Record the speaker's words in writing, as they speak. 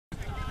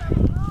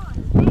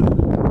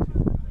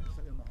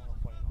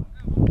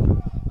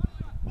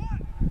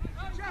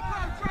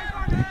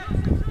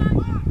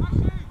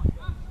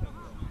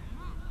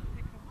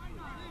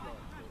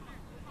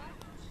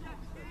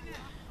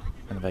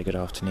very good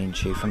afternoon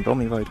to you from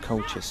Bromley Road,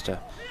 Colchester,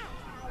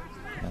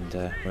 and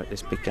we're at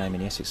this big game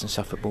in the Essex and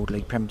Suffolk Board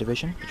League Premier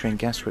Division between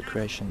Gas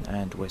Recreation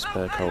and West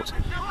Bergholt.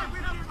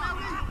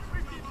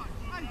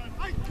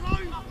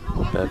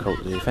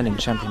 Bergholt, the defending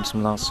champions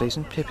from last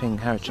season, pipping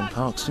Harwich and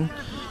Parkson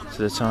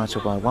to the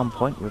title by 1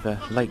 point with a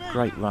late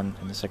great run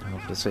in the second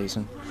half of the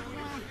season.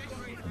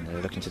 And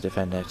they're looking to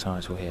defend their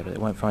title here, but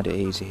they won't find it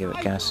easy here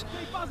at Gas.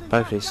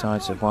 Both of these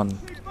sides have won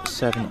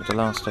 7 of the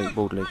last 8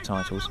 Board League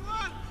titles.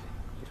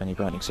 Only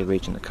Brightlingsea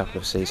Region a couple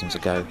of seasons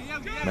ago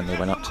when they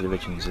went up to the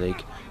Regions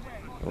League,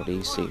 or the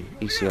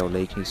ECL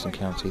League, Eastern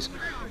Counties.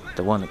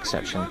 The one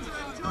exception,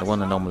 and the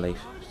one anomaly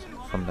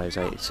from those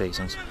 8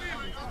 seasons.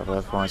 So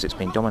otherwise it's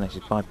been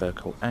dominated by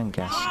Bergholt and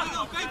Gas.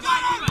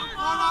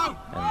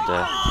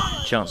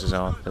 And chances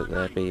are that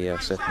they'll be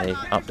certainly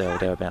up there or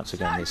thereabouts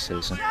again this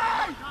season.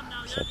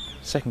 So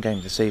second game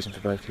of the season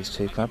for both these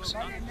two clubs.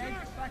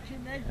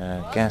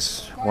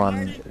 Gas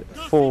won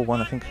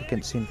 4-1, I think,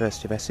 against the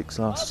University of Essex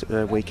last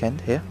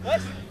weekend here.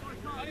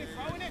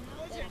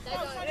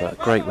 But a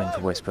great win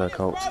for West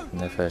Bergholt in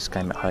their first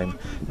game at home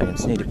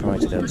against newly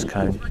promoted Essex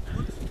Suffolk.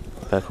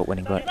 Bergholt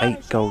winning by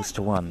 8 goals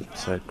to 1.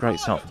 So great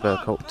start for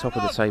Bergholt, top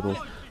of the table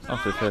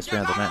after the first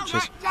round of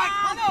matches.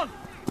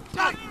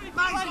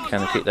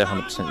 Can they keep their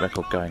 100%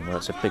 record going? Well,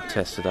 it's a big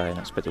test today, and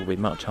I expect it will be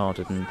much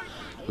harder than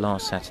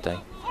last Saturday.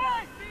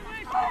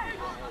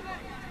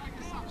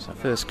 So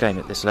first game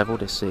at this level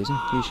this season.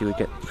 Usually we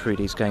get through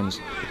these games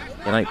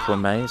in April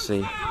and May as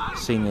the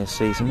senior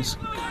seasons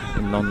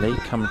in non-league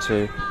come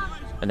to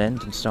an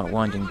end and start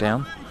winding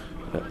down.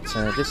 But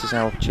this is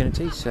our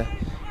opportunity to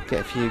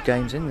get a few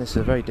games in. This is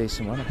a very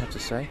decent one, I have to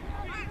say.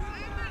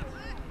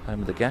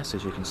 Home of the Gas,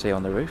 as you can see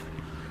on the roof.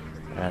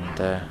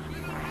 And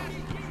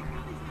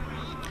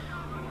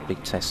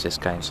big test this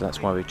game, so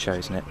that's why we've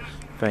chosen it.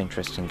 Very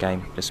interesting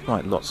game,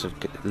 despite lots of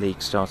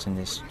leagues starting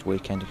this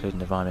weekend, including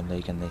the Vineman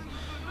League and the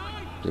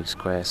Blue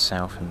Square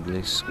South, and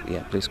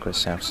Blue Square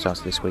South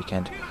started this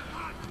weekend.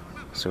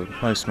 So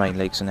most main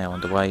leagues are now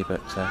underway,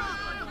 but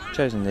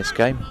chosen this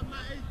game,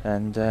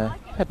 and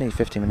had nearly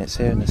 50 minutes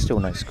here, and there's still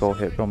no score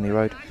here at Bromley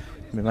Road.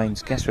 It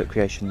remains Gas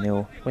Recreation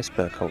 0, West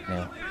Bergholt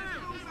 0.